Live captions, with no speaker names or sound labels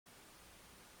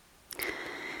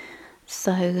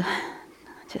So,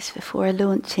 just before I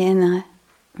launch in, a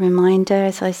reminder,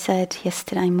 as I said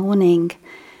yesterday morning,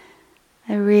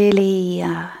 I really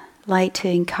like to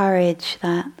encourage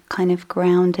that kind of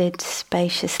grounded,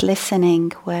 spacious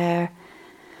listening where,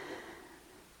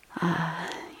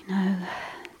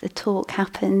 the talk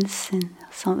happens and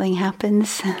something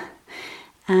happens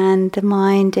and the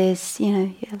mind is,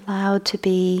 you're allowed to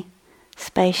be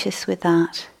spacious with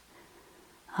that.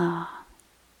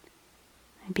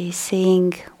 Maybe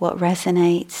seeing what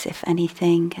resonates, if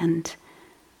anything, and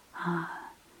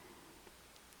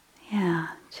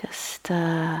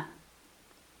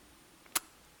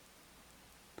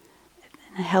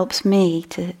it helps me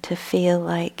to feel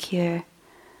like you'll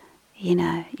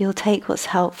take what's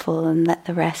helpful and let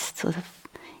the rest sort of,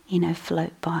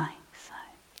 float by.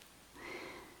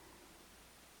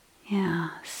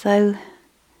 So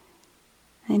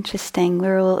interesting.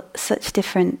 We're all such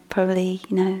different, probably,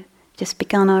 just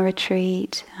begun our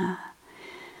retreat.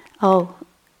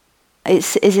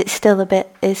 Is it still a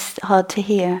bit, it's hard to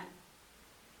hear?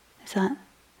 Is that,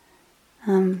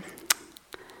 is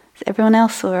everyone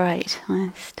else all right?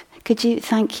 Could you,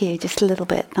 thank you, just a little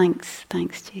bit, thanks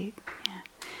Duke. Yeah.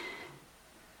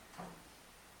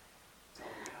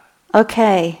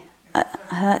 Okay,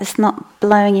 it's not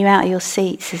blowing you out of your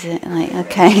seats, is it?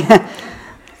 Okay.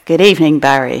 Good evening,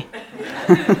 Barry.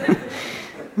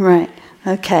 Right,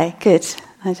 okay, good.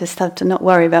 I just have to not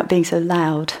worry about being so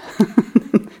loud.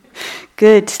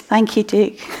 Good, thank you,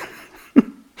 Duke.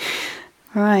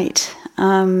 Right,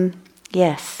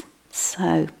 yes,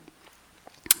 so,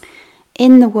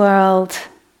 in the world,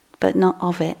 but not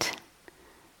of it,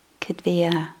 could be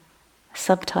a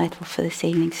subtitle for this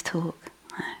evening's talk.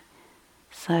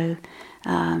 So,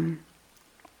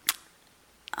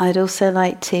 I'd also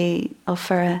like to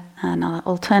offer an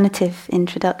alternative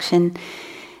introduction.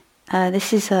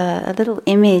 This is a little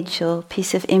image or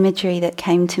piece of imagery that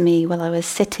came to me while I was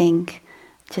sitting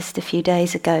just a few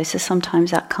days ago. So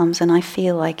sometimes that comes and I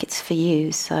feel like it's for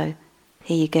you. So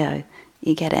here you go.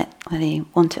 You get it whether you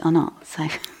want it or not. So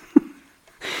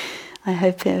I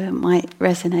hope it might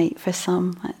resonate for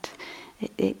some. But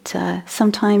it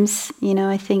sometimes,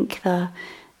 I think the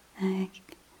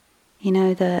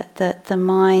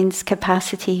mind's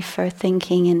capacity for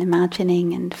thinking and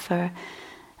imagining and for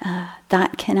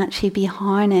that can actually be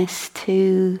harnessed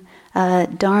to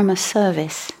Dharma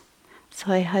service.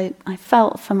 So I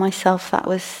felt for myself that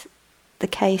was the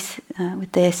case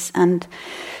with this, and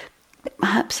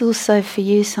perhaps also for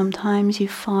you sometimes you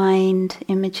find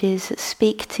images that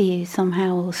speak to you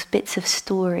somehow, or bits of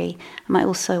story.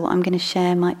 What I'm going to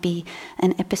share might be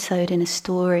an episode in a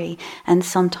story, and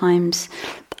sometimes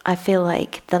I feel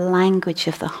like the language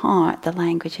of the heart, the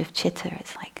language of chitta,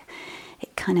 is like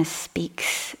it kind of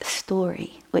speaks a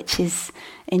story, which is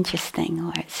interesting,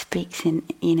 or it speaks in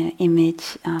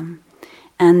image,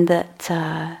 and that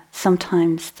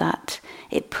sometimes that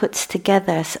it puts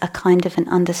together a kind of an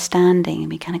understanding,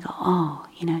 and we kind of go,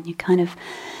 and you kind of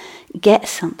get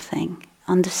something,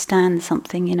 understand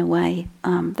something in a way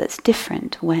that's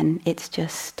different when it's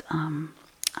just a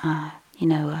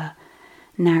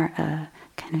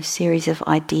kind of series of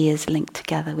ideas linked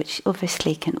together, which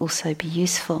obviously can also be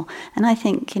useful. And I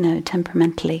think,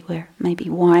 temperamentally we're maybe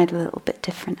wired a little bit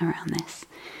different around this.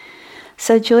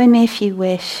 So join me if you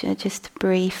wish, just a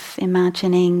brief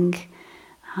imagining,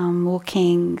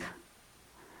 walking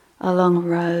along a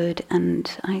road, and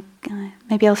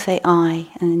maybe I'll say I,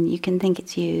 and you can think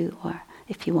it's you, or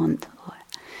if you want, or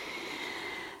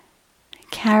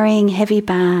carrying heavy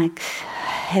bags,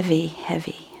 heavy,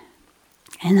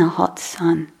 in a hot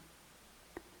sun,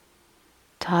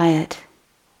 tired,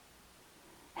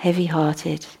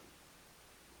 heavy-hearted,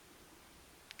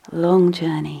 long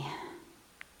journey.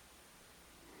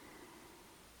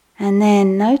 And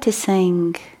then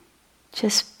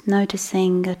just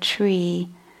noticing a tree,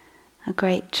 a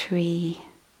great tree,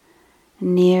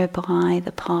 nearby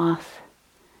the path,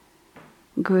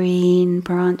 green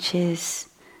branches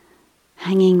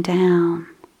hanging down,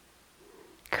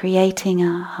 creating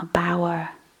a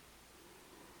bower.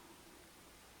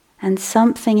 And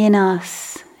something in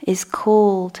us is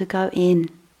called to go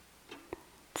in,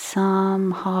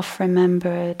 some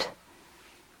half-remembered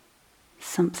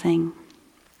something,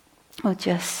 or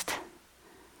just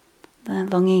the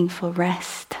longing for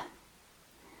rest.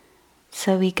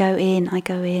 So I go in,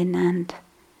 and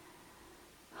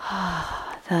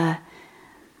the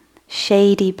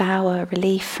shady bower,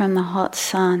 relief from the hot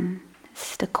sun,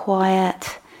 just a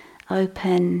quiet,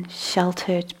 open,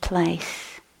 sheltered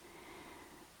place.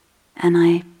 And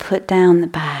I put down the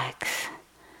bags.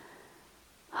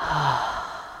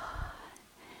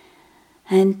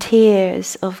 and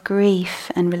tears of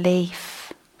grief and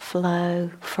relief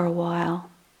flow for a while.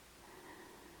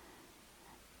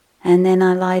 And then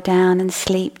I lie down and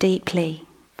sleep deeply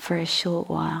for a short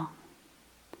while,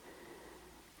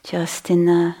 just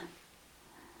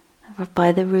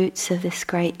by the roots of this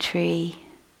great tree.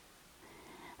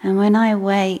 And when I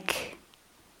wake,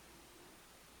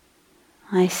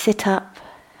 I sit up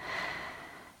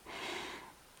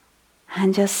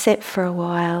and just sit for a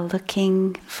while,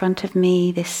 looking in front of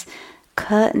me, this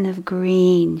curtain of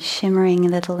green shimmering a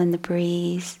little in the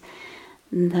breeze,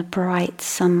 and the bright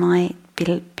sunlight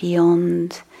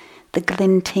beyond, the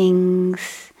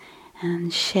glintings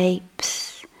and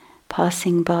shapes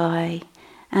passing by,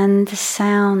 and the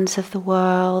sounds of the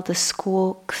world, the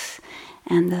squawks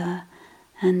and the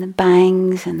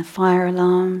bangs and the fire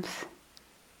alarms.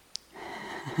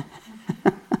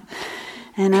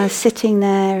 And I was sitting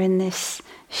there in this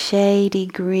shady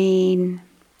green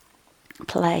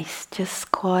place,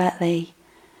 just quietly,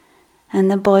 and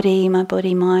my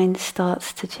body-mind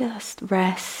starts to just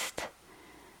rest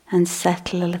and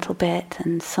settle a little bit,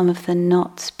 and some of the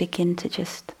knots begin to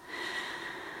just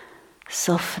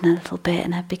soften a little bit,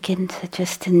 and I begin to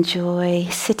just enjoy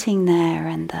sitting there,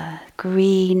 and the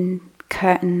green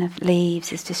curtain of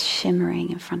leaves is just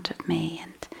shimmering in front of me,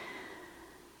 and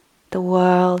the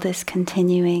world is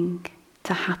continuing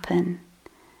to happen.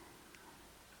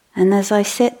 And as I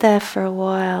sit there for a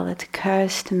while, it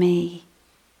occurs to me,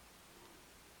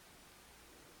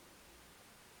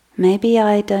 maybe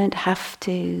I don't have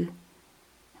to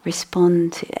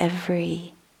respond to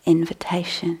every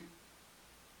invitation.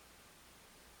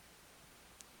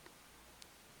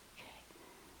 Okay. ...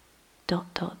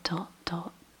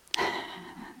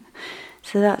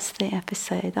 So that's the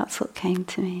episode, that's what came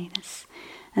to me.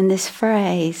 And this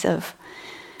phrase of,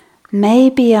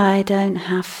 maybe I don't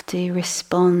have to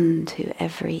respond to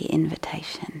every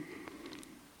invitation.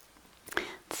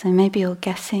 So maybe you're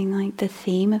guessing like the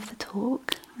theme of the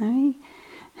talk, right?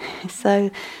 So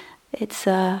it's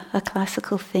a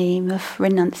classical theme of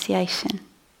renunciation.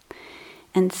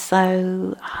 And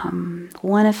so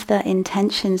one of the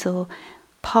intentions, or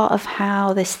part of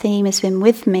how this theme has been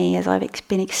with me as I've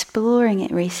been exploring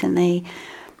it recently,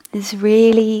 is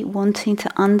really wanting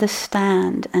to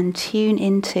understand and tune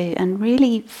into and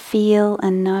really feel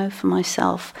and know for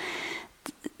myself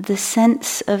the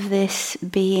sense of this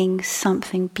being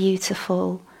something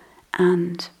beautiful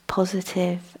and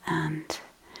positive and,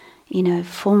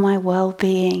 for my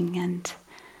well-being and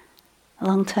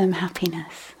long-term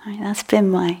happiness. Right? That's been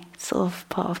my sort of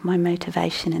part of my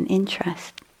motivation and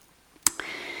interest.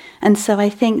 And so I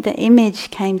think the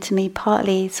image came to me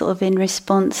partly sort of in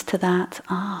response to that.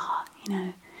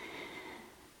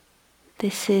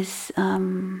 This is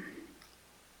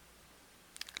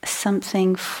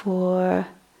something for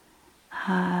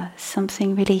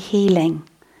something really healing.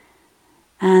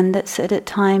 And that sort of at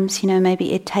times,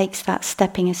 maybe it takes that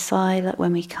stepping aside, like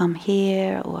when we come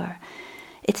here, or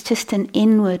it's just an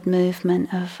inward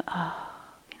movement of,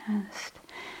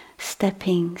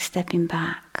 stepping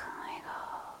back.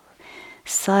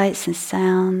 Sights and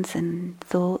sounds and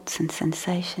thoughts and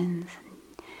sensations.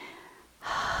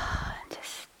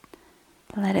 Just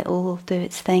let it all do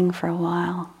its thing for a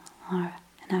while.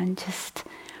 And just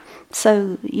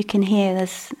so you can hear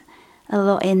there's a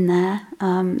lot in there.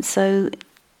 So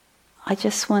I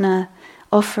just want to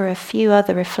offer a few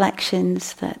other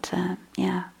reflections that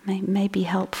may be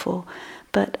helpful.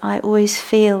 But I always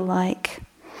feel like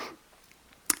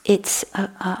it's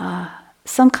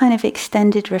some kind of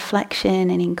extended reflection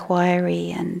and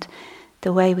inquiry, and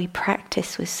the way we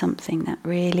practice with something that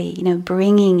really,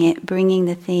 bringing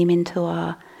the theme into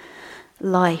our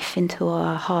life, into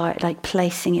our heart, like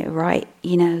placing it right,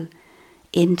 into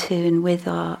and with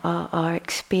our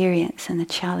experience and the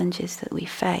challenges that we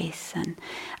face, and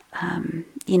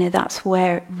that's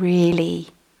where it really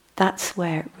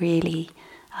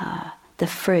the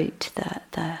fruit,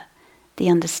 the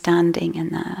understanding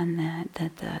and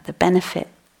the benefit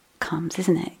comes,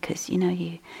 isn't it? Because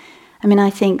I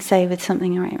think, say with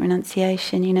something like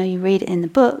renunciation, you read it in the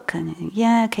book and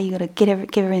okay, you got to give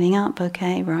everything up.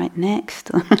 Okay, right,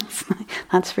 next.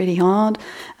 That's really hard.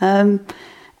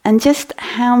 And just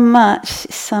how much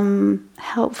some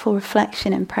helpful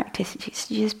reflection and practice,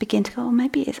 you just begin to go, oh,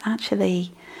 maybe it's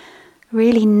actually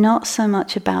really not so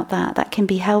much about that. That can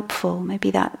be helpful.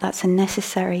 Maybe that's a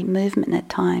necessary movement at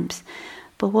times.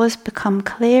 But what's become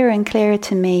clearer and clearer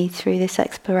to me through this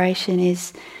exploration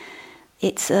is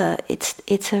it's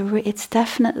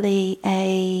definitely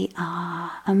a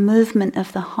movement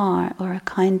of the heart, or a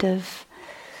kind of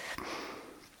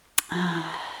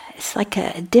it's like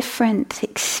a different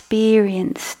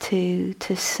experience to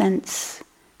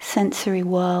sensory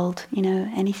world,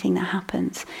 anything that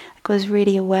happens. I was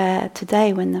really aware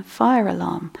today when the fire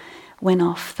alarm went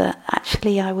off that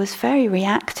actually I was very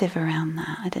reactive around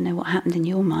that. I don't know what happened in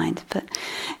your mind, but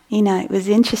it was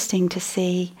interesting to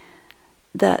see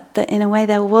that in a way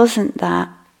there wasn't that.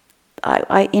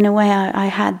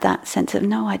 I had that sense of,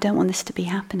 no, I don't want this to be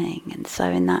happening. And so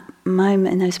in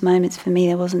those moments for me,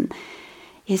 there wasn't.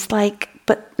 It's like,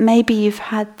 but maybe you've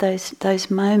had those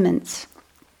moments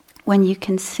when you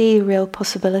can see a real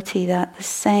possibility that the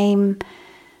same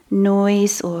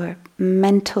noise or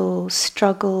mental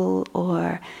struggle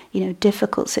or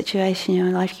difficult situation in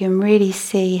your life, you can really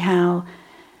see how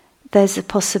there's a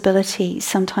possibility.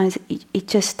 Sometimes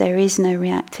there is no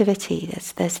reactivity.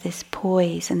 There's this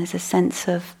poise, and there's a sense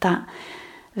of that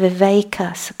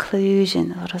viveka,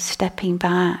 seclusion, sort of stepping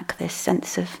back. This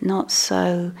sense of not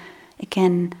so,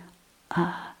 again,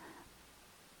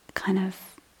 kind of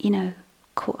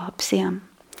caught up,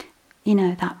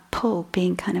 that pull,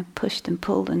 being kind of pushed and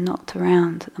pulled and knocked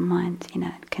around, the mind,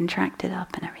 contracted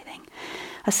up and everything.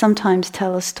 I sometimes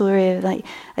tell a story of, like,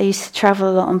 I used to travel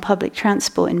a lot on public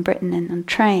transport in Britain and on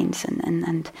trains,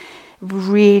 and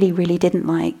really, really didn't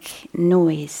like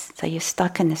noise. So you're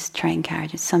stuck in this train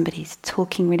carriage and somebody's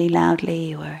talking really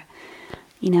loudly, or,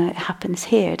 it happens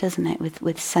here, doesn't it,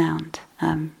 with sound.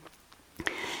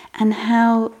 And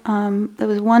how there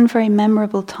was one very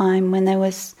memorable time when there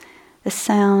was the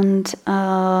sound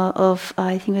of,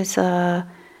 I think it was a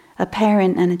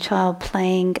parent and a child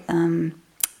playing,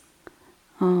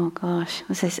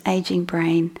 what's this, aging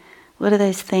brain? What are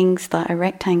those things that are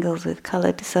rectangles with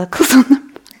coloured circles on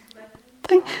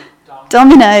them?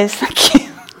 Dominoes, thank you.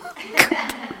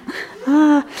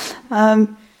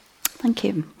 Thank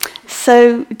you.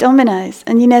 So, dominoes,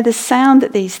 and the sound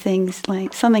that these things,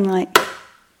 like something like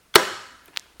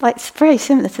it's very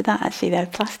similar to that actually. They're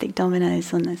plastic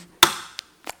dominoes on this.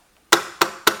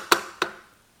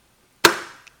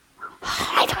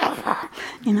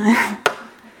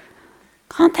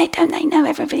 Can't they? Don't they know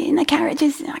everybody in the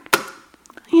carriages?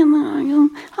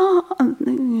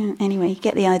 Anyway, you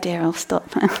get the idea. I'll stop.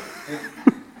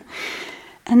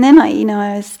 And then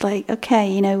I was like,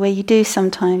 okay, where you do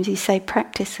sometimes, you say,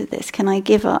 practice with this. Can I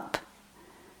give up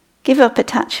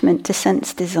attachment to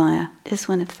sense desire? Is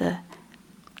one of the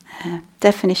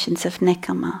definitions of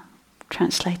nekama,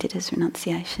 translated as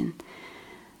renunciation.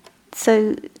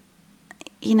 So,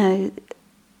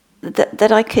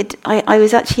 that I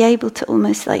was actually able to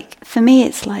almost, like, for me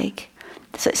it's like,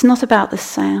 so it's not about the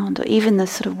sound or even the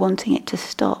sort of wanting it to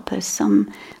stop.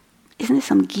 Isn't there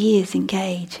some gears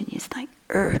engage, and it's like,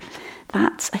 I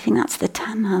think that's the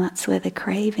tanha, that's where the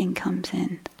craving comes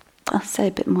in. I'll say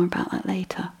a bit more about that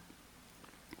later.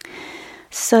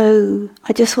 So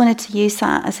I just wanted to use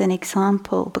that as an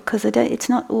example, because it's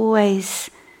not always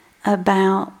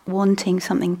about wanting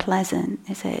something pleasant,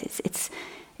 is it?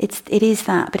 It is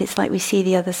that, but it's like we see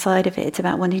the other side of it. It's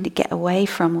about wanting to get away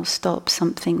from or stop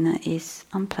something that is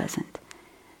unpleasant.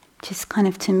 Just kind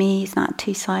of, to me, is that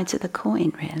two sides of the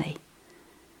coin, really.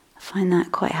 I find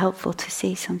that quite helpful to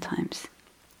see sometimes.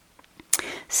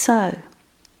 So,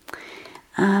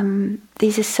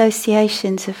 these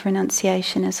associations of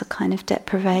renunciation as a kind of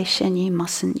deprivation, you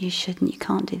mustn't, you shouldn't, you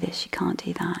can't do this, you can't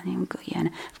do that. And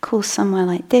of course, somewhere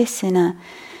like this, in a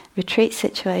retreat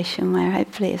situation where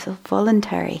hopefully it's a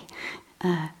voluntary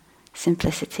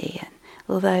simplicity. And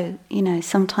although,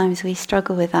 sometimes we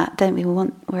struggle with that, don't we?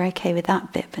 We're okay with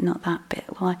that bit, but not that bit.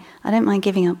 Well, I don't mind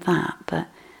giving up that, but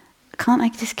can't I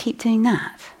just keep doing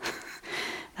that?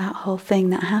 That whole thing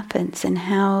that happens, and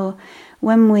how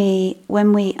when we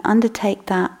undertake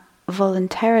that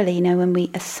voluntarily, when we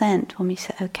assent, when we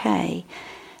say okay,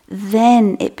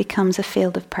 then it becomes a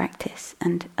field of practice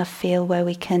and a field where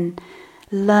we can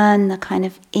learn the kind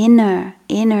of inner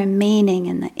meaning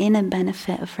and the inner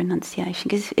benefit of renunciation.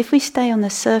 Because if we stay on the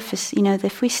surface,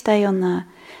 if we stay on the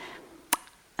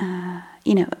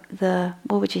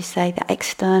what would you say, the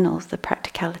externals, the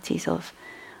practicalities of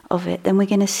it, then we're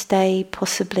going to stay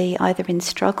possibly either in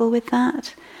struggle with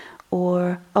that,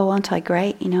 or, aren't I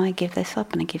great? I give this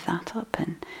up and I give that up,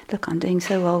 and look, I'm doing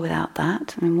so well without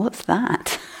that. I mean, what's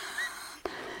that?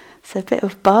 It's a bit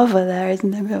of bhava there,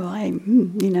 isn't there?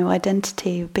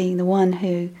 Identity of being the one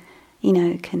who,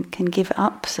 can give it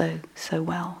up so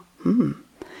well.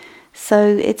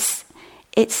 So it's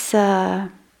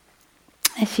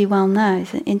as you well know,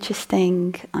 it's an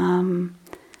interesting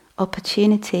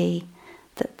opportunity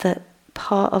that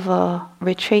part of our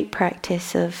retreat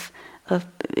practice of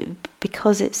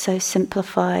because it's so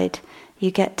simplified,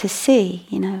 you get to see,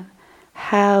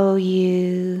 how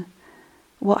you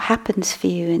what happens for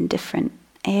you in different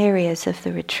areas of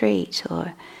the retreat.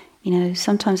 Or,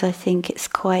 sometimes I think it's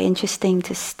quite interesting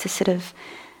to sort of,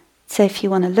 so if you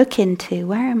want to look into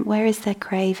where is there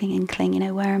craving and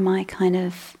clinging, where am I kind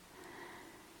of,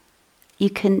 you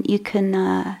can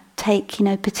take,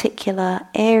 particular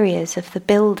areas of the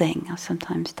building. I've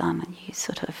sometimes done, and you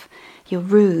sort of, your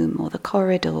room or the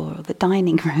corridor or the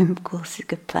dining room, of course, is a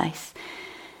good place.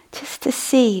 Just to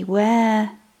see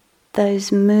where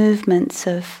those movements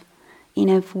of,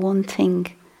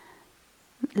 wanting,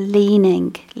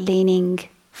 leaning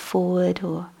forward,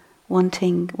 or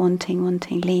wanting,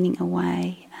 leaning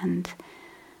away,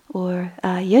 or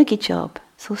yogi job.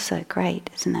 It's also great,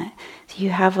 isn't it? So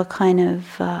you have a kind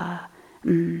of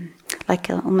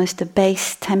almost a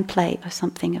base template or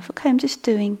something of, okay, I'm just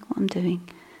doing what I'm doing,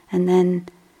 and then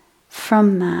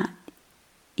from that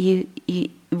you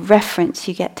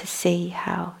get to see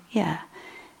how,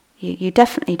 you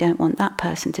definitely don't want that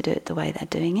person to do it the way they're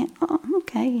doing it. Oh,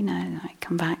 okay, I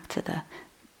come back to the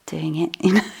doing it,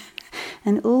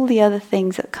 and all the other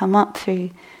things that come up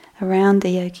through around the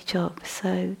yogi job.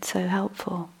 So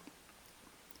helpful.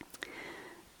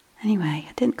 Anyway,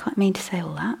 I didn't quite mean to say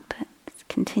all that, but let's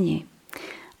continue.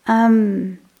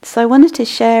 So I wanted to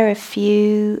share a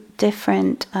few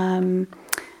different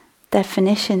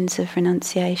definitions of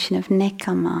renunciation, of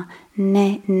nekama.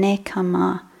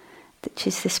 Nekama, which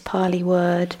is this Pali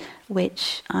word,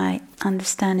 which I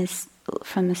understand is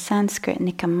from the Sanskrit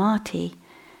nikamati,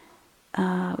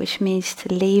 which means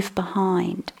to leave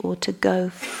behind or to go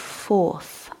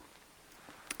forth.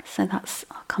 So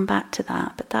I'll come back to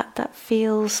that, but that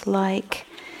feels like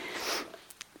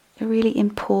a really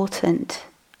important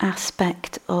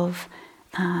aspect of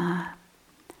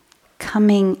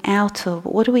coming out of.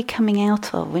 What are we coming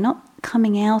out of? We're not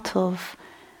coming out of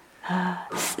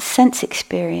sense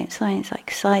experience. It's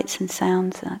like sights and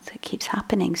sounds, that keeps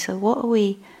happening. So what are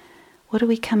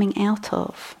we coming out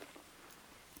of?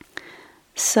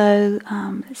 So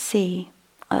let's see.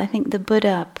 I think the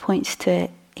Buddha points to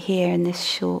it here in this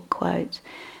short quote.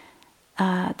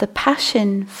 The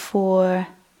passion for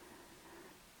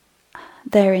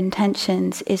their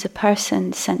intentions is a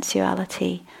person's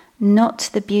sensuality, not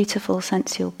the beautiful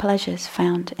sensual pleasures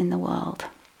found in the world.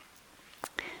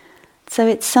 So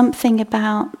it's something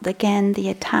about, again, the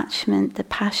attachment, the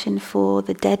passion for,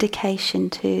 the dedication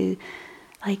to,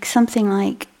 like something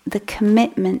like the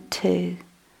commitment to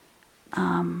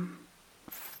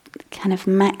kind of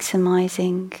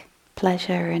maximizing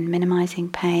pleasure and minimizing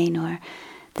pain, or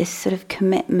this sort of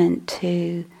commitment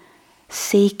to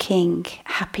seeking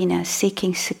happiness,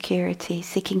 seeking security,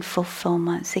 seeking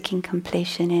fulfillment, seeking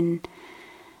completion in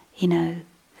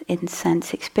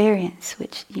sense experience,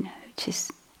 which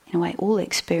is in a way all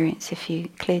experience if you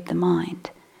include the mind.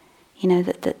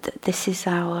 That this is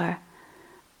our.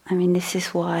 This is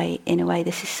why, in a way,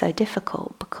 this is so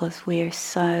difficult, because we're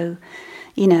so,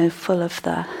 full of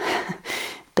the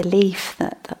belief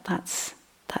that's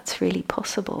really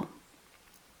possible.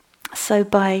 So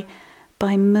by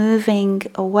moving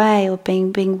away, or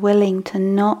being willing to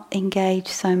not engage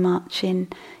so much in,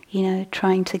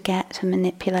 trying to get to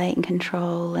manipulate and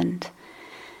control, and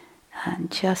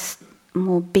just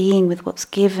more being with what's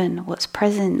given, what's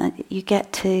present, you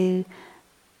get to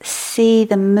see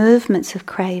the movements of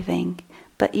craving,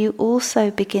 but you also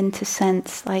begin to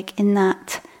sense, like in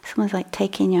that, it's almost like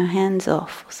taking your hands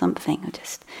off or something, or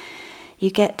just, you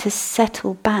get to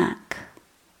settle back,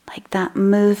 like that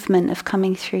movement of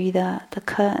coming through the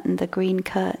curtain, the green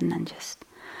curtain, and just,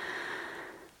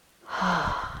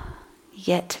 you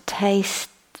get to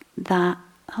taste that,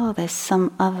 there's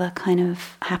some other kind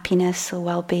of happiness or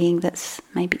well-being that's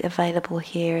maybe available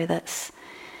here, that's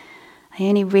I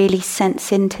only really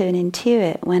sense into and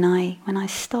intuit when I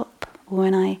stop, or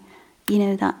when I,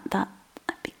 that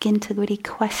I begin to really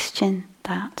question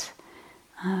that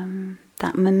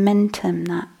momentum,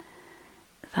 that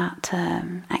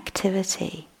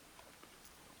activity.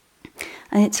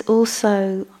 And it's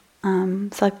also, so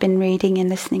I've been reading and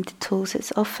listening to tools,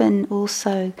 it's often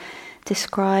also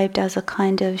described as a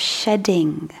kind of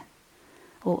shedding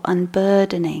or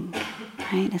unburdening,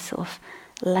 right? A sort of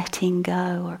letting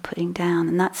go or putting down,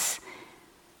 and that's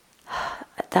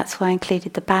why I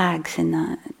included the bags in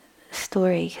the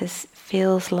story, because it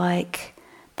feels like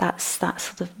that's that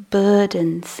sort of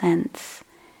burden sense.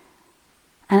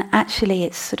 And actually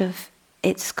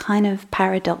it's kind of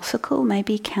paradoxical,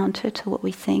 maybe counter to what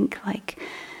we think, like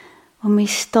when we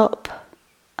stop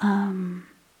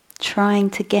trying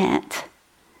to get,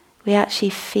 we actually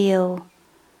feel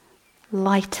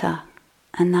lighter,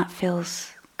 and that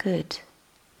feels good.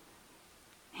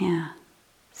 Yeah.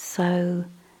 So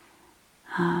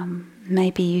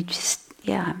maybe you just,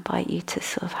 I invite you to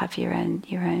sort of have your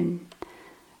own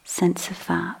sense of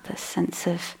that, the sense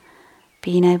of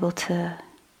being able to,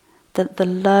 the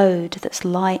load that's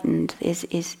lightened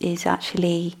is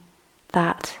actually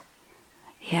that,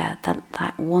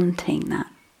 that wanting, that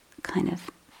kind of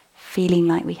feeling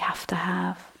like we have to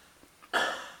have.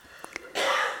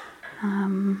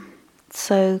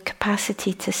 So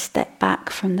capacity to step back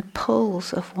from the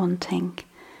pulls of wanting.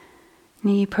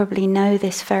 You probably know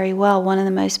this very well. One of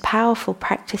the most powerful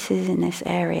practices in this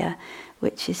area,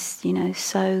 which is,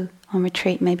 so on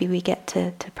retreat, maybe we get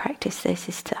to practice this,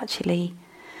 is to actually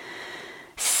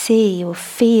see or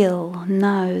feel,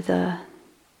 know the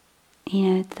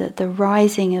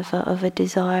rising of a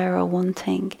desire or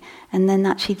wanting, and then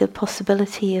actually the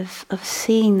possibility of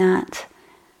seeing that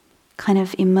kind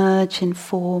of emerge and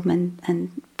form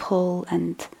and pull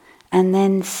and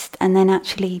then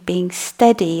actually being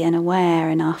steady and aware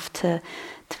enough to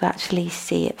actually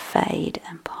see it fade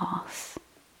and pass.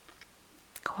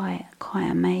 Quite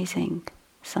amazing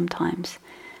sometimes.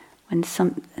 And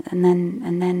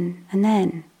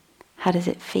then how does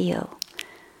it feel?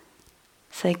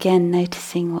 So again,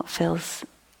 noticing what feels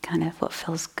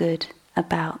good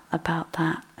about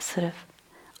that sort of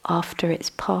after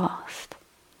it's passed.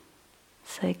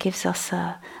 So it gives us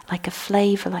a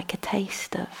flavour, like a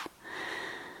taste of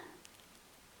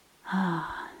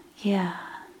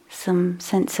some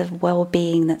sense of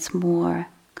well-being that's more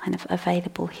kind of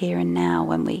available here and now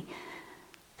when we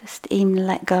just even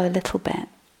let go a little bit.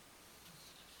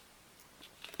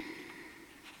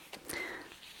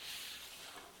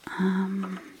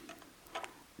 I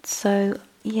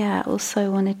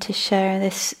also wanted to share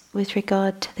this with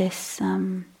regard to this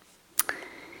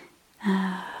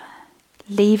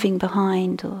leaving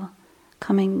behind or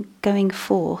going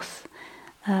forth.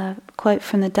 Quote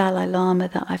from the Dalai Lama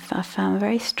that I found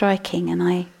very striking, and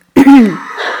I think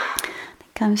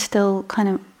I'm still kind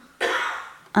of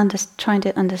trying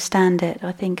to understand it.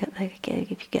 I think if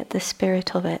you get the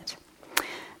spirit of it.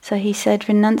 So he said,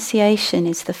 renunciation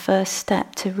is the first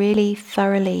step to really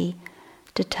thoroughly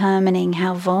determining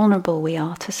how vulnerable we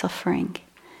are to suffering,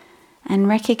 and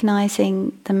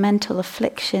recognizing the mental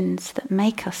afflictions that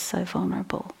make us so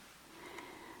vulnerable.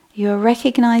 You are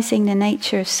recognizing the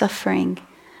nature of suffering,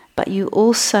 but you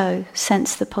also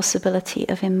sense the possibility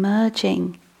of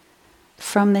emerging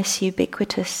from this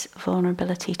ubiquitous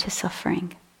vulnerability to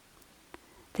suffering.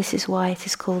 This is why it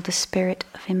is called the spirit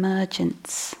of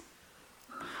emergence.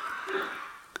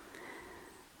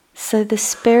 So the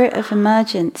spirit of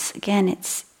emergence, again,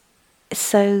 it's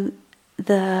so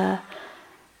the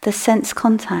sense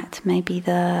contact, maybe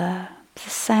the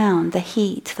sound, the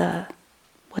heat, the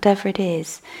whatever it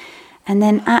is, and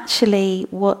then actually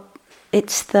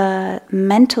it's the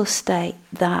mental state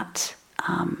that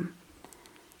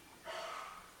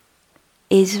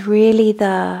is really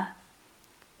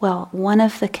one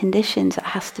of the conditions that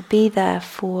has to be there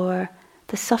for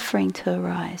the suffering to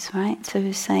arise, right? So we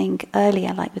were saying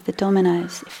earlier, like with the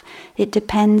dominoes, if it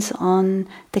depends on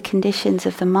the conditions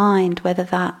of the mind, whether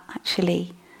that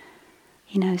actually,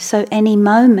 so any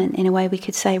moment, in a way we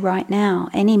could say right now,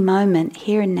 any moment,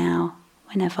 here and now,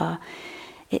 whenever,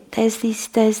 there's these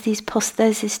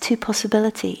two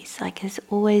possibilities. Like there's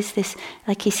always this,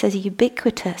 like he says,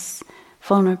 ubiquitous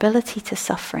vulnerability to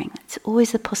suffering. It's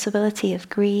always the possibility of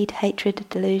greed, hatred,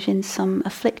 delusion, some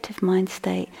afflictive mind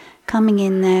state coming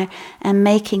in there and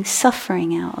making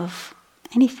suffering out of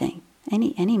anything,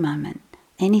 any moment,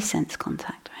 any sense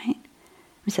contact, right?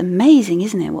 It's amazing,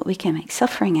 isn't it, what we can make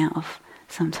suffering out of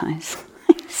sometimes.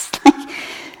 It's like,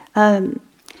 I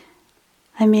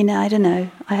don't know,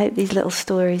 I hope these little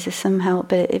stories are some help,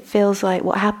 but it feels like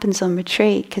what happens on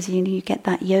retreat, because you get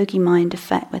that yogi mind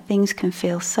effect where things can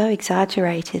feel so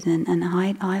exaggerated and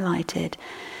highlighted.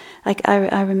 Like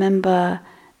I remember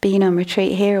being on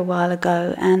retreat here a while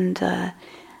ago, and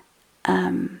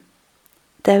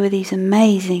there were these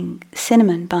amazing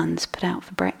cinnamon buns put out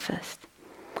for breakfast.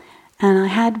 And I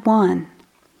had one,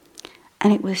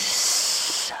 and it was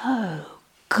so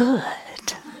good.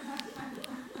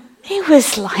 It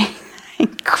was like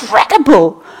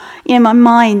incredible. My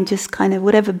mind just kind of,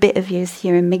 whatever bit of your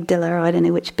amygdala, I don't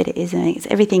know which bit it is, and it's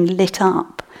everything lit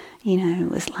up. It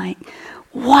was like,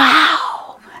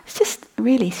 wow. It's just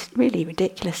really, really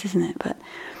ridiculous, isn't it?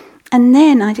 And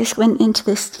then I just went into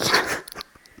this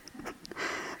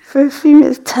for a few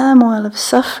minutes turmoil of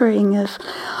suffering of,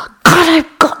 God,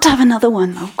 I've got to have another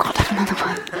one. I've got to have another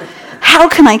one. How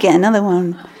can I get another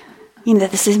one?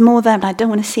 This is more than, I don't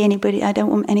want to see anybody, I don't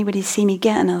want anybody to see me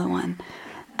get another one.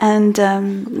 And,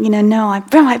 no,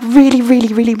 I really,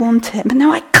 really, really want it. But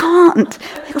no, I can't.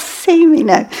 They'll see me,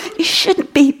 you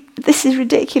shouldn't be, this is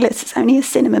ridiculous. It's only a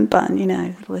cinnamon bun,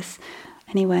 It was,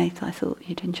 anyway, I thought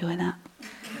you'd enjoy that.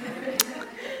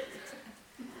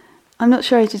 I'm not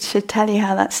sure I should tell you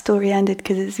how that story ended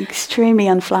because it's extremely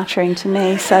unflattering to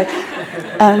me. So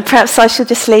perhaps I should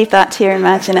just leave that to your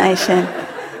imagination.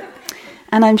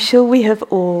 And I'm sure we have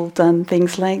all done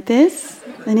things like this.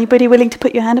 Anybody willing to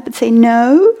put your hand up and say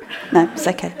no? No, it's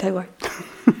okay, don't worry.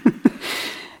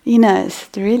 It's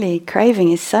really,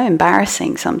 craving is so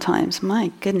embarrassing sometimes.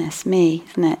 My goodness me,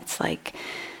 isn't it? It's like,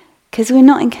 because we're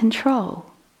not in control.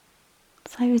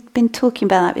 So I've been talking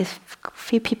about that with a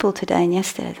few people today and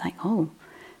yesterday. It's like,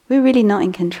 we're really not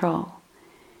in control.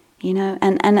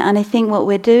 And I think what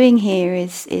we're doing here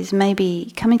is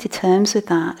maybe coming to terms with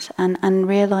that and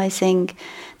realizing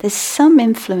there's some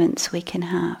influence we can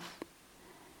have.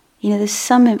 There's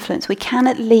some influence. We can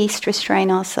at least restrain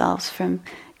ourselves from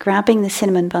grabbing the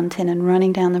cinnamon bun tin and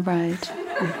running down the road,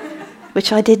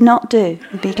 which I did not do.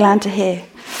 You'd be glad to hear.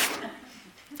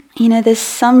 There's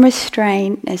some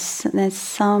restraint, there's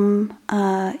some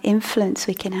influence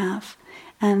we can have.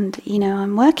 And,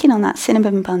 I'm working on that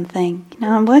cinnamon bun thing.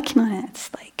 I'm working on it.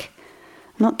 It's like,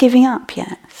 I'm not giving up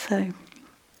yet. So,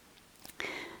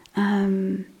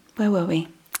 where were we?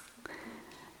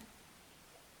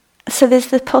 So there's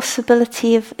the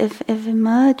possibility of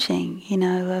emerging,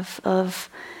 of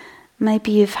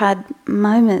maybe you've had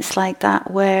moments like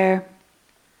that where,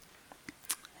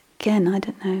 again, I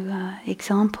don't know,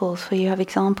 examples, where you have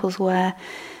examples where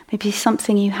maybe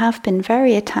something you have been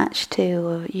very attached to,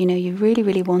 or, you really,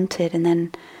 really wanted, and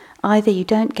then either you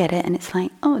don't get it and it's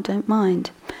like, don't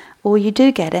mind, or you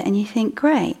do get it and you think,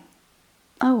 great,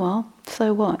 oh well,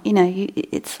 so what?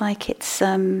 It's like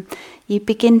you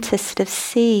begin to sort of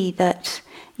see that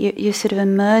you're sort of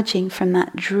emerging from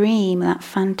that dream, that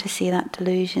fantasy, that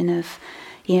delusion of,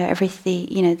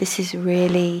 everything, this is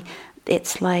really,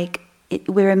 it's like,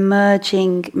 we're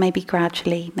emerging maybe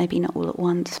gradually, maybe not all at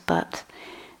once, but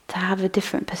to have a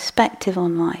different perspective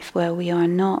on life where we are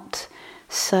not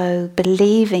so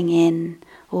believing in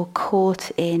or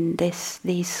caught in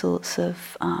these sorts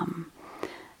of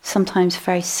sometimes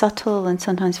very subtle and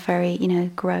sometimes very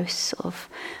gross sort of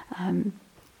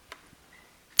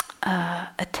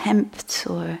attempts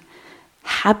or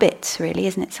habits, really,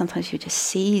 isn't it? Sometimes you're just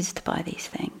seized by these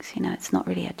things, it's not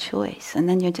really a choice, and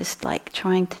then you're just like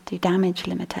trying to do damage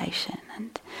limitation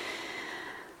and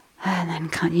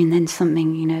then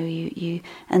something, you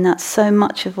and that's so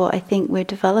much of what I think we're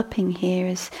developing here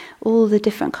is all the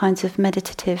different kinds of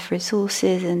meditative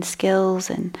resources and skills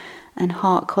and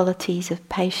heart qualities of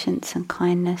patience and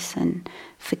kindness and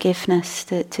forgiveness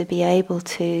to be able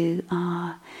to,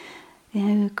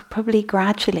 probably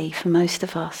gradually for most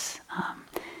of us,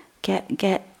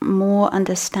 get more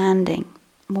understanding,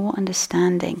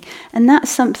 and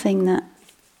that's something that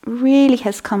really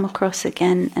has come across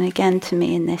again and again to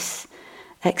me in this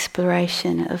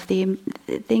exploration of the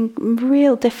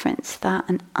real difference that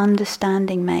an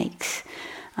understanding makes,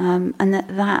 and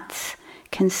that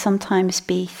can sometimes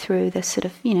be through the sort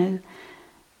of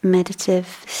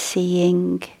meditative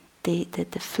seeing the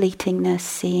fleetingness,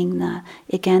 seeing the,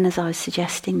 again, as I was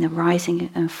suggesting, the rising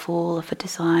and fall of a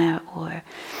desire, or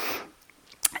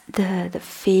the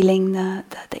feeling, the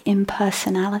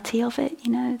impersonality of it,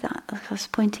 that I was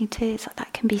pointing to. It's like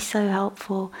that can be so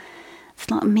helpful. It's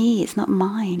not me, it's not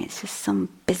mine, it's just some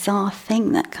bizarre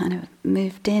thing that kind of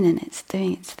moved in and it's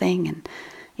doing its thing, and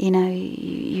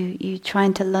you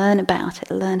trying to learn about it,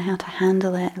 learn how to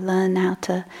handle it, learn how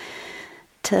to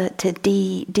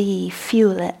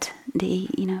de-fuel it,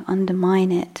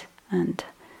 undermine it, and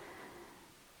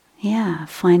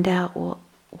find out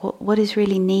what is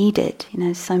really needed,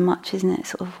 so much, isn't it,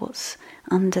 sort of what's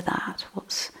under that,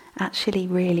 what's actually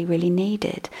really, really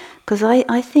needed. Because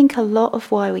I think a lot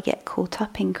of why we get caught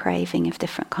up in craving of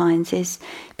different kinds is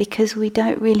because we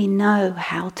don't really know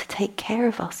how to take care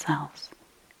of ourselves.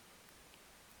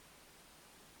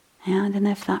 I don't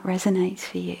know if that resonates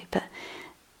for you, but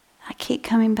I keep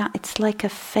coming back. It's like a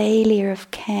failure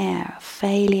of care, a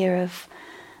failure of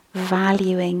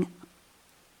valuing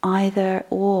either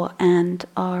or and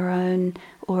our own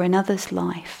or another's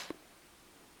life.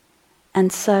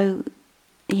 And so,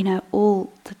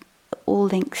 all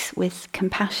links with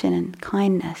compassion and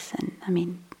kindness, and I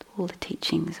mean, all the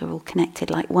teachings are all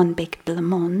connected like one big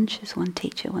blancmange, as one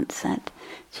teacher once said.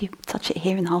 So you touch it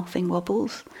here and the whole thing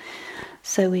wobbles.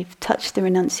 So we've touched the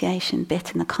renunciation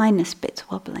bit and the kindness bit's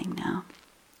wobbling now.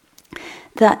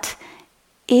 That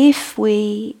if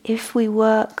we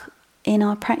work in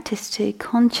our practice to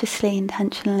consciously,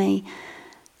 intentionally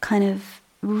kind of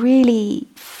really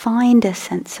find a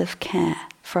sense of care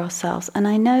for ourselves. And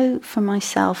I know for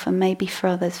myself, and maybe for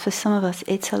others, for some of us,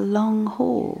 it's a long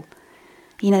haul.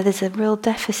 There's a real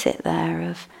deficit there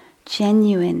of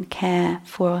genuine care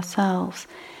for ourselves.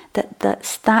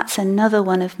 That's another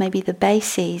one of maybe the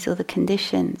bases or the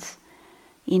conditions,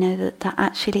 that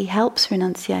actually helps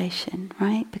renunciation,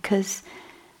 right? Because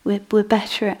we're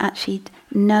better at actually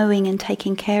knowing and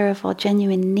taking care of our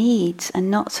genuine needs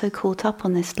and not so caught up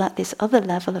on this other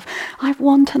level of I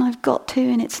want and I've got to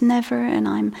and it's never and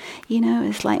I'm,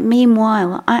 it's like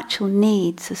meanwhile our actual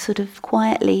needs are sort of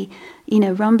quietly,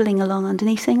 rumbling along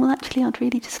underneath saying, well actually I'd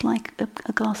really just like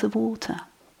a glass of water,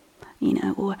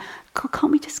 or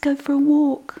can't we just go for a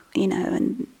walk,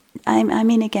 and I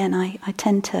mean again I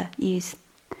tend to use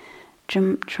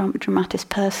dramatis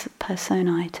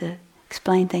personae to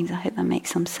explain things. I hope that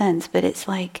makes some sense, but it's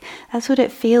like that's what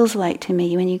it feels like to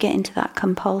me when you get into that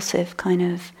compulsive kind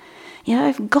of,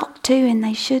 I've got to and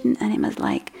they shouldn't, and it was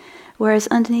like, whereas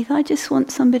underneath I just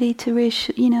want somebody to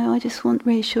reassure, I just want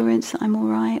reassurance that I'm all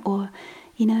right, or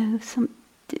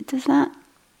does that,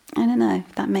 I don't know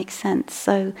if that makes sense.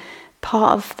 So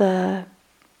part of the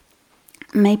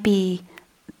maybe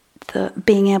the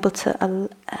being able to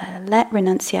let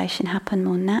renunciation happen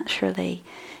more naturally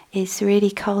is really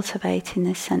cultivating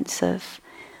this sense of,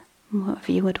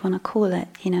 whatever you would want to call it,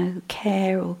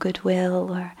 care or goodwill,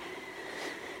 or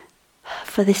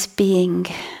for this being,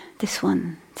 this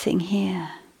one sitting here.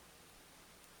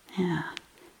 Yeah.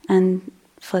 And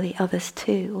for the others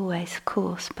too, always, of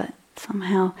course, but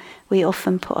somehow we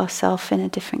often put ourselves in a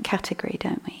different category,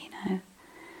 don't we,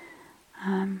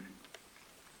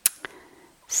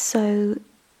 So,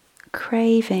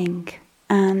 craving,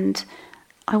 and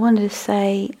I wanted to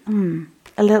say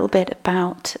a little bit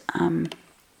about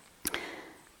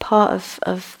part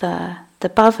of the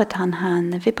bhava tanha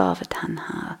and the vibhava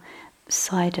tanha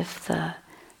side of the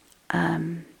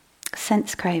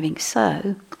sense craving.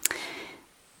 So,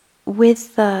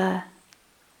 with the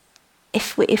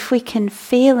if we can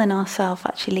feel in ourselves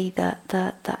actually the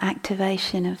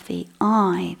activation of the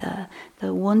I,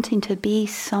 the wanting to be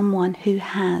someone who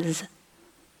has,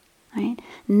 right?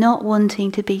 Not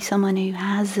wanting to be someone who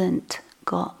hasn't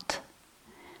got,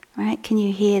 right? Can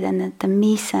you hear then the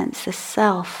me sense, the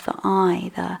self, the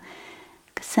I, the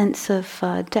sense of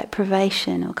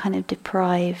deprivation or kind of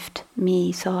deprived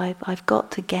me, so I've got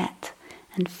to get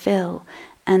and fill.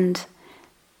 And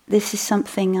this is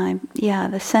something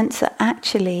the sense that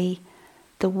actually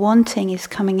the wanting is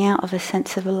coming out of a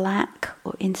sense of lack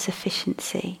or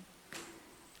insufficiency.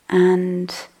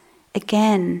 And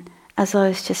again, as I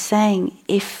was just saying,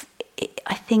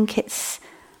 I think it's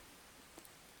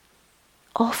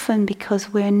often because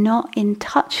we're not in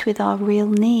touch with our real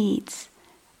needs,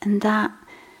 and that,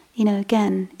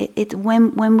 again, it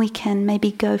when we can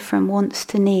maybe go from wants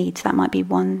to needs, that might be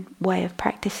one way of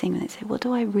practicing. And say, what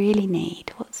do I really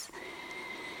need? What's,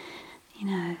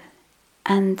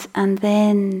 and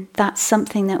then that's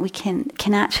something that we can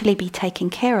actually be taken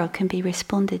care of, can be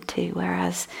responded to.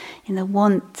 Whereas in the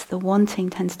wanting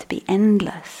tends to be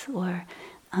endless or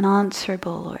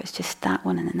unanswerable, or it's just that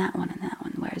one and then that one and that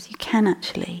one. Whereas you can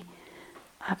actually,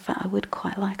 I would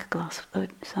quite like a glass of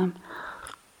some.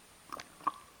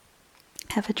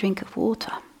 Have a drink of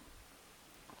water.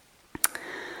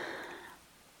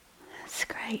 That's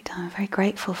great. I'm very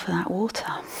grateful for that water.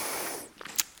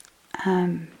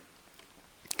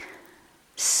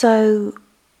 So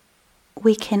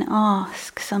we can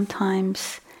ask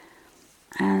sometimes.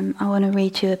 I want to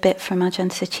read you a bit from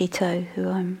Ajahn Sucitto, who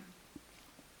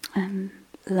I'm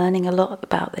learning a lot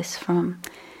about this from.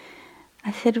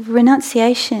 I said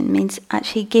renunciation means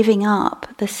actually giving up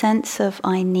the sense of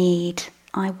I need,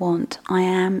 I want, I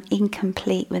am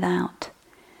incomplete without.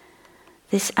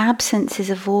 This absence is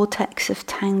a vortex of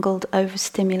tangled,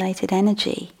 overstimulated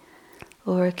energy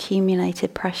or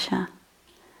accumulated pressure.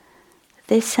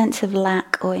 This sense of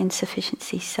lack or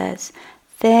insufficiency says,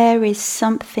 there is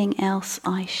something else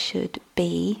I should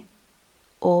be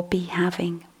or be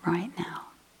having right now.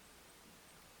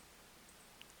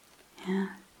 Yeah.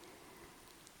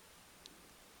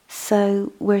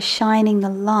 So we're shining the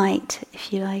light,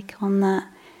 if you like, on that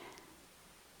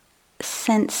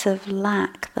sense of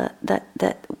lack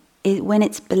that when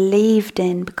it's believed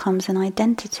in becomes an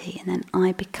identity, and then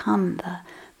I become the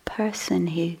person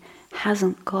who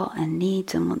hasn't got and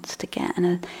needs and wants to get,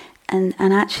 and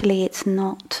actually it's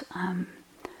not.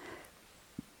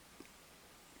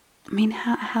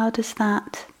 How does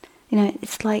that?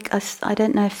 It's like us. I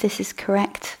don't know if this is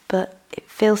correct, but it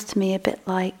feels to me a bit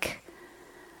like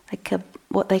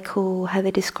what they call, how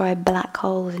they describe black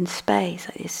holes in space,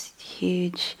 like this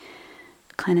huge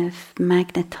kind of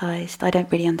magnetized. I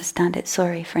don't really understand it.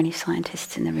 Sorry for any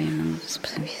scientists in the room.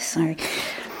 I'm sorry.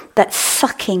 That's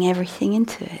sucking everything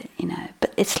into it,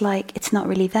 But it's like it's not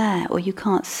really there, or you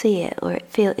can't see it, or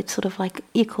it's sort of like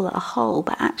you call it a hole,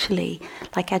 but actually,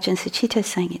 like Ajahn Sucitto is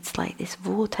saying, it's like this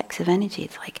vortex of energy.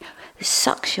 It's like it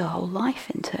sucks your whole life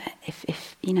into it.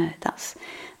 If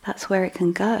that's where it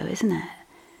can go, isn't it?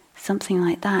 Something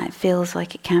like that. It feels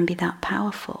like it can be that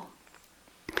powerful.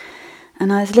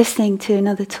 And I was listening to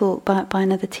another talk by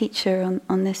another teacher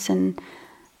on this, and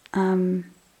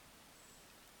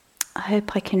I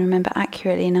hope I can remember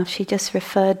accurately enough. She just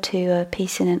referred to a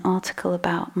piece in an article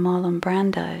about Marlon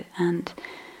Brando, and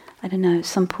I don't know, at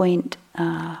some point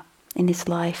in his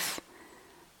life,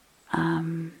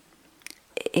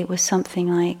 it was something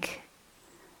like,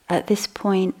 at this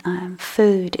point,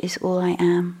 food is all I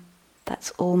am.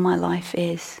 That's all my life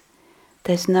is.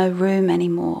 There's no room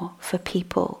anymore for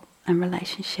people and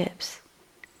relationships.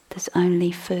 There's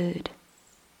only food.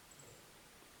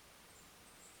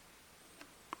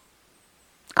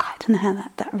 I don't know how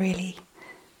that really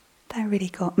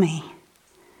got me.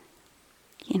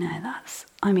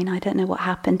 I don't know what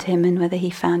happened to him and whether he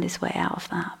found his way out of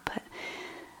that, but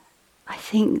I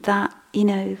think that,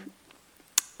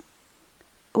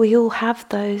 we all have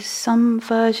some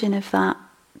version of that,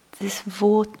 this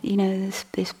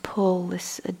this pull,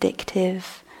 this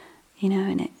addictive,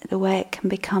 and the way it can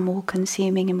become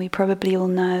all-consuming, and we probably all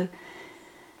know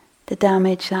the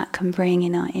damage that can bring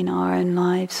in our own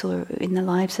lives or in the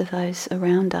lives of those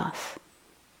around us.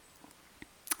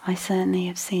 I certainly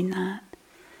have seen that.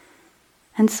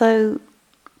 And so,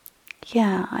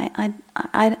 yeah,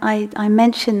 I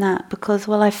mention that because,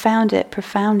 well, I found it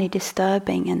profoundly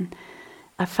disturbing, and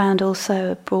I found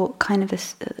also it brought kind of a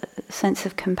sense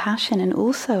of compassion, and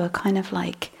also a kind of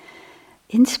like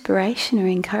inspiration or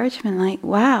encouragement, like,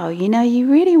 wow, you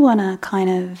really want to kind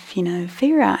of,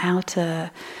 figure out how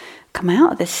to come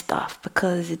out of this stuff,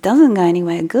 because it doesn't go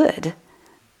anywhere good.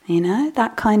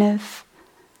 That kind of,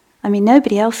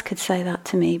 nobody else could say that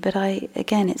to me, but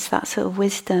it's that sort of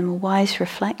wisdom or wise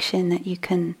reflection that you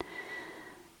can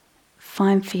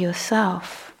find for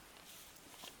yourself.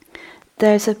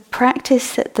 There's a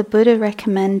practice that the Buddha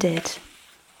recommended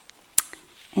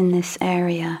in this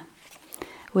area,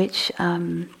 which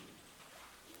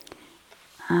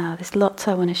there's lots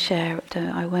I want to share.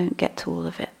 I won't get to all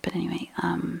of it, but anyway,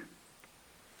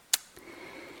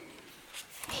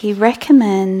 he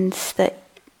recommends that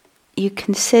you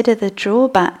consider the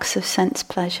drawbacks of sense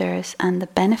pleasures and the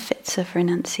benefits of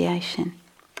renunciation.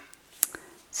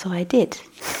 So I did.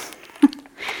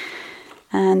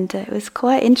 And it was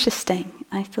quite interesting.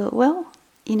 I thought, well,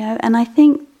 and I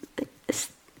think, it's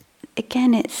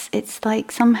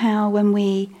like somehow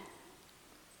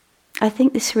I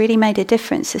think this really made a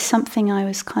difference. It's something I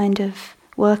was kind of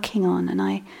working on, and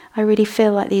I really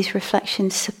feel like these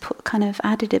reflections kind of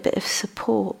added a bit of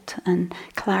support and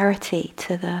clarity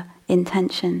to the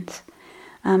intentions.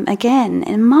 Again,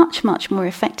 and much, much more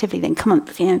effectively than, come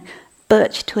on,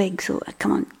 birch twigs, or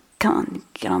come on,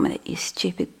 get on with it, you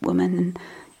stupid woman, and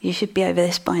you should be over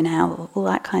this by now, or all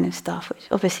that kind of stuff, which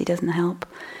obviously doesn't help.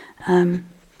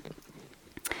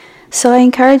 So I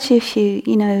encourage you, if you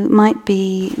might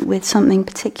be with something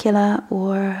particular,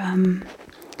 or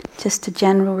just a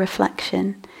general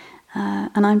reflection,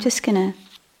 and I'm just gonna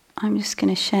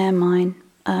share mine.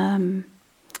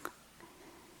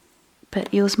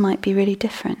 But yours might be really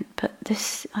different. But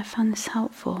I found this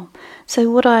helpful. So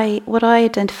what I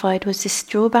identified was this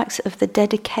drawbacks of the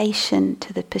dedication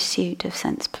to the pursuit of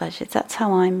sense pleasures. That's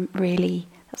what I'm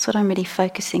really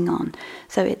focusing on.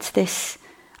 So it's this,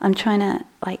 I'm trying to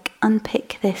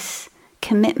unpick this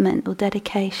commitment or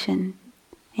dedication,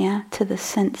 to the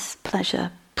sense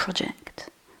pleasure project,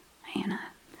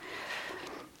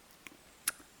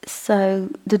 So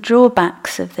the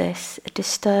drawbacks of this are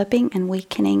disturbing and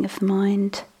weakening of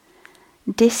mind,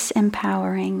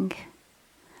 disempowering,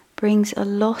 brings a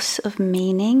loss of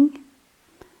meaning,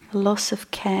 a loss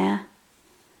of care,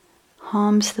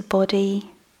 harms the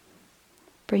body,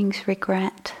 brings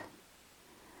regret,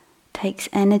 takes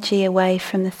energy away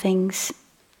from the things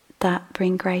that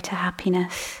bring greater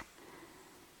happiness,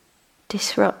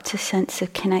 disrupt a sense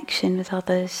of connection with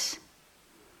others,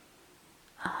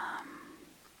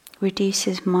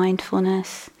 reduces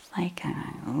mindfulness,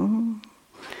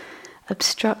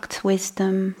 obstructs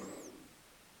wisdom,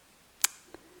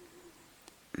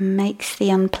 makes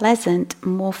the unpleasant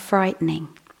more frightening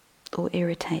or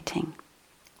irritating,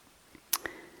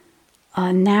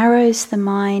 narrows the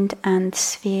mind and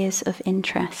spheres of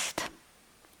interest.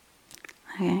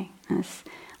 Okay,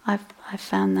 I've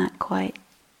found that quite,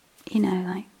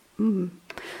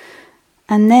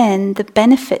 And then the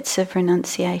benefits of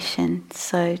renunciation.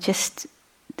 So just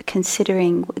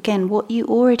considering, again, what you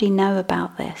already know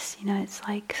about this. It's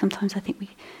like sometimes I think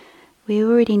we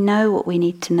already know what we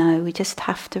need to know. We just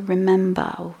have to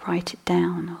remember or write it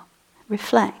down or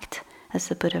reflect, as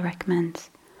the Buddha recommends.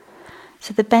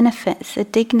 So the benefits, the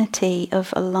dignity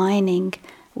of aligning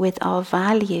with our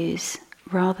values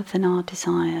rather than our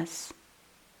desires.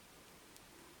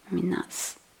 I mean,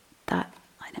 that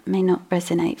may not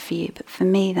resonate for you, but for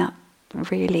me that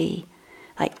really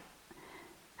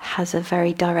has a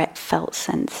very direct felt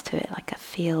sense to it. Like I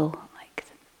feel like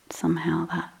somehow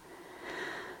that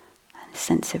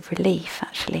sense of relief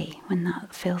actually when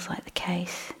that feels like the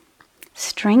case.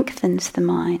 Strengthens the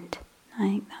mind.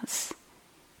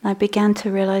 I began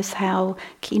to realize how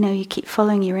you keep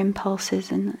following your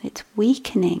impulses and it's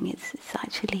weakening. It's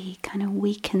actually kind of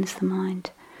weakens the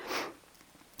mind.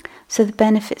 So the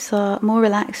benefits are more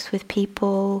relaxed with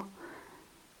people,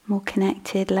 more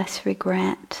connected, less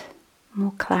regret,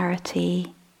 more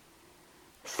clarity,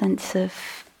 sense of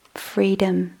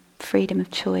freedom of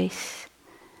choice,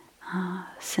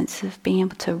 sense of being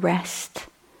able to rest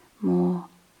more.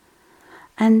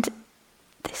 And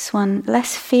this one,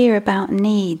 less fear about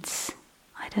needs.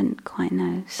 I don't quite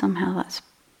know. Somehow that's,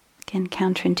 again,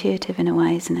 counterintuitive in a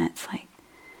way, isn't it? It's like,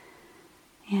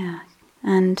 yeah.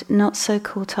 And not so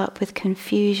caught up with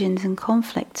confusions and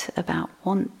conflicts about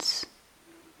wants.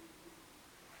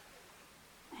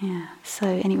 Yeah. So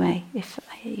anyway, if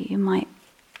you might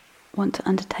want to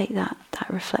undertake that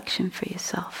reflection for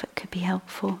yourself, it could be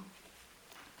helpful.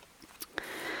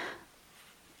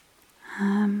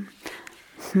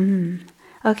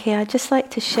 Okay, I'd just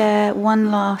like to share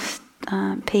one last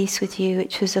piece with you,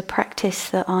 which was a practice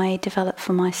that I developed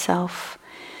for myself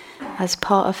as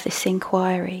part of this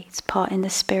inquiry. It's part in the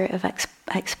spirit of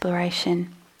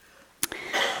exploration.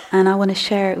 And I want to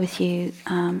share it with you,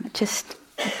 just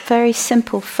very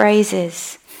simple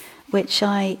phrases, which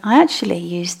I actually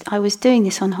used. I was doing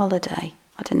this on holiday.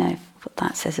 I don't know what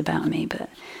that says about me, but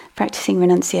practicing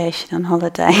renunciation on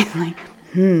holiday,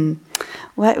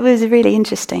 Well, it was really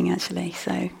interesting actually,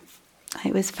 so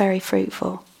it was very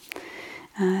fruitful.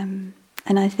 And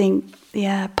I think,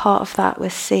 part of that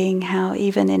was seeing how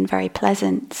even in very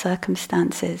pleasant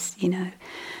circumstances,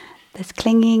 there's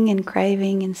clinging and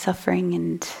craving and suffering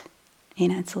and,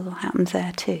 it all happens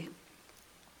there too.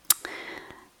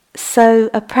 So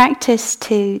a practice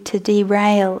to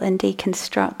derail and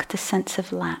deconstruct the sense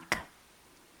of lack,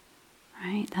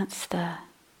 right?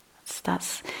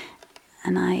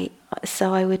 And I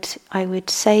would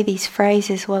say these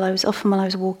phrases while I was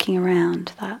walking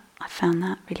around. That I found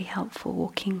that really helpful,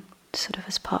 walking sort of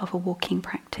as part of a walking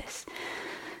practice.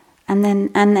 And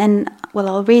then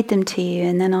I'll read them to you,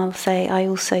 and then I'll say I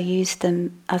also use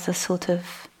them as a sort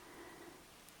of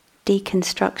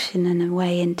deconstruction and a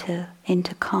way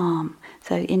into calm.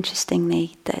 So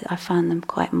interestingly, I found them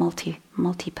quite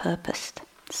multi-purposed.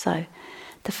 So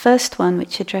the first one,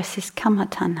 which addresses kamma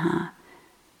tanha,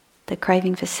 the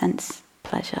craving for sense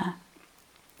pleasure.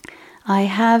 I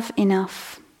have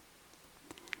enough.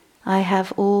 I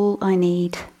have all I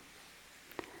need.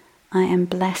 I am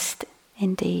blessed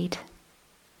indeed.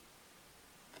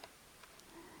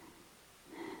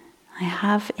 I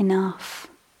have enough.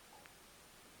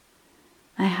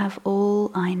 I have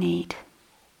all I need.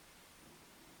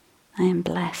 I am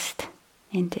blessed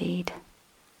indeed.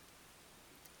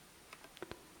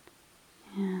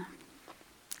 Yeah.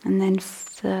 And then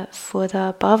for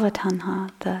the bhava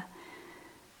tanha,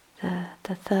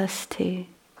 the thirst to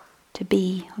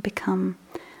be or become,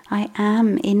 I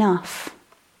am enough.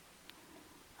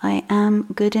 I am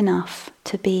good enough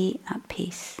to be at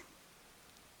peace.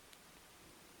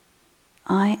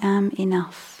 I am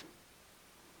enough.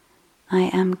 I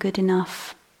am good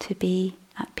enough to be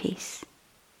at peace.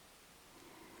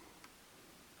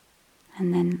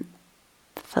 And then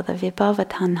for the vibhava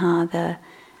tanha,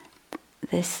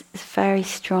 this is very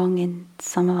strong in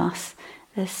some of us,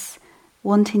 this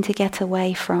wanting to get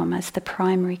away from as the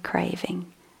primary craving.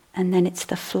 And then it's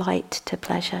the flight to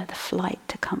pleasure, the flight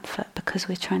to comfort, because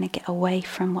we're trying to get away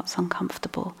from what's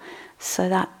uncomfortable. So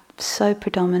that's so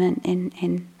predominant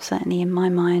in certainly in my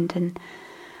mind,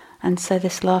 and so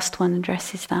this last one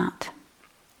addresses that.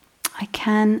 I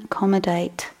can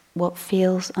accommodate what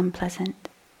feels unpleasant.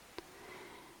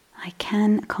 I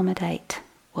can accommodate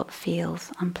what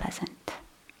feels unpleasant.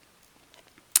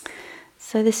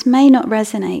 So this may not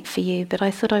resonate for you, but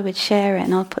I thought I would share it,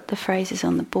 and I'll put the phrases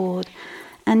on the board.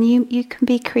 And you can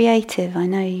be creative. I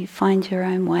know you find your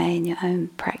own way and your own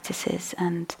practices.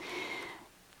 And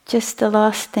just the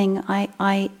last thing,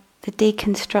 the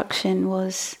deconstruction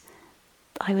was,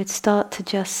 I would start to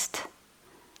just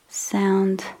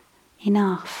sound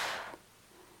enough,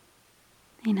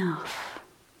 enough,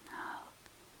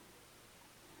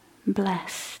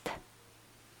 blessed,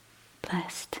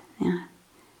 blessed, yeah.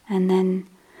 And then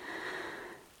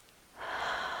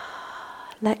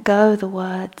let go of the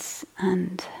words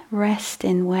and rest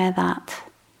in where that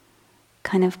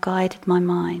kind of guided my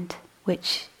mind,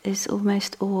 which is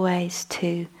almost always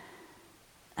to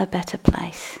a better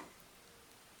place.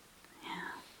 Yeah.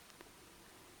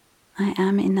 I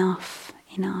am enough,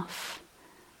 enough,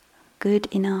 good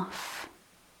enough,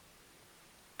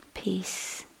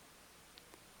 peace,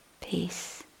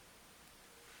 peace.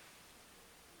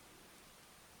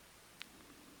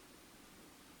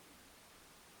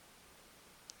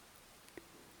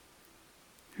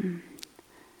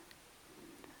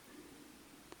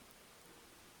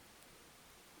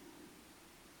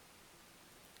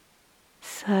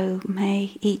 So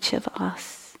may each of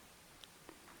us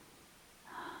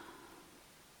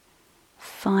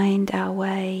find our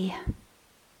way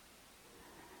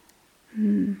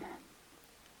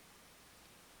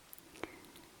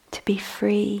to be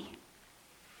free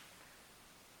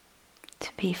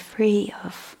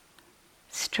of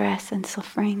stress and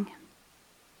suffering.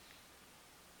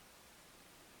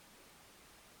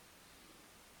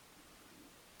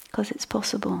 Because it's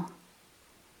possible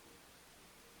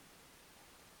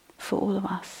for all of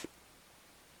us.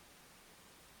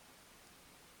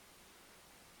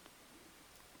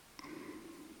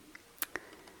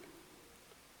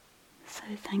 So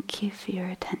thank you for your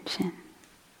attention.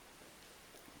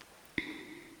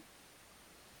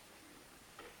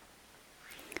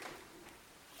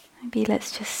 Maybe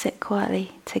let's just sit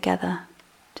quietly together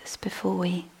just before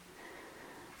we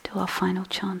do our final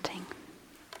chanting.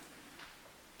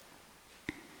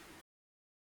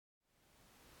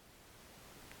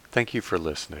 Thank you for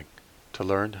listening. To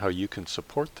learn how you can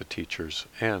support the teachers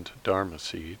and Dharma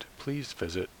Seed, please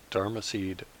visit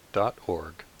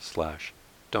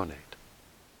dharmaseed.org/donate.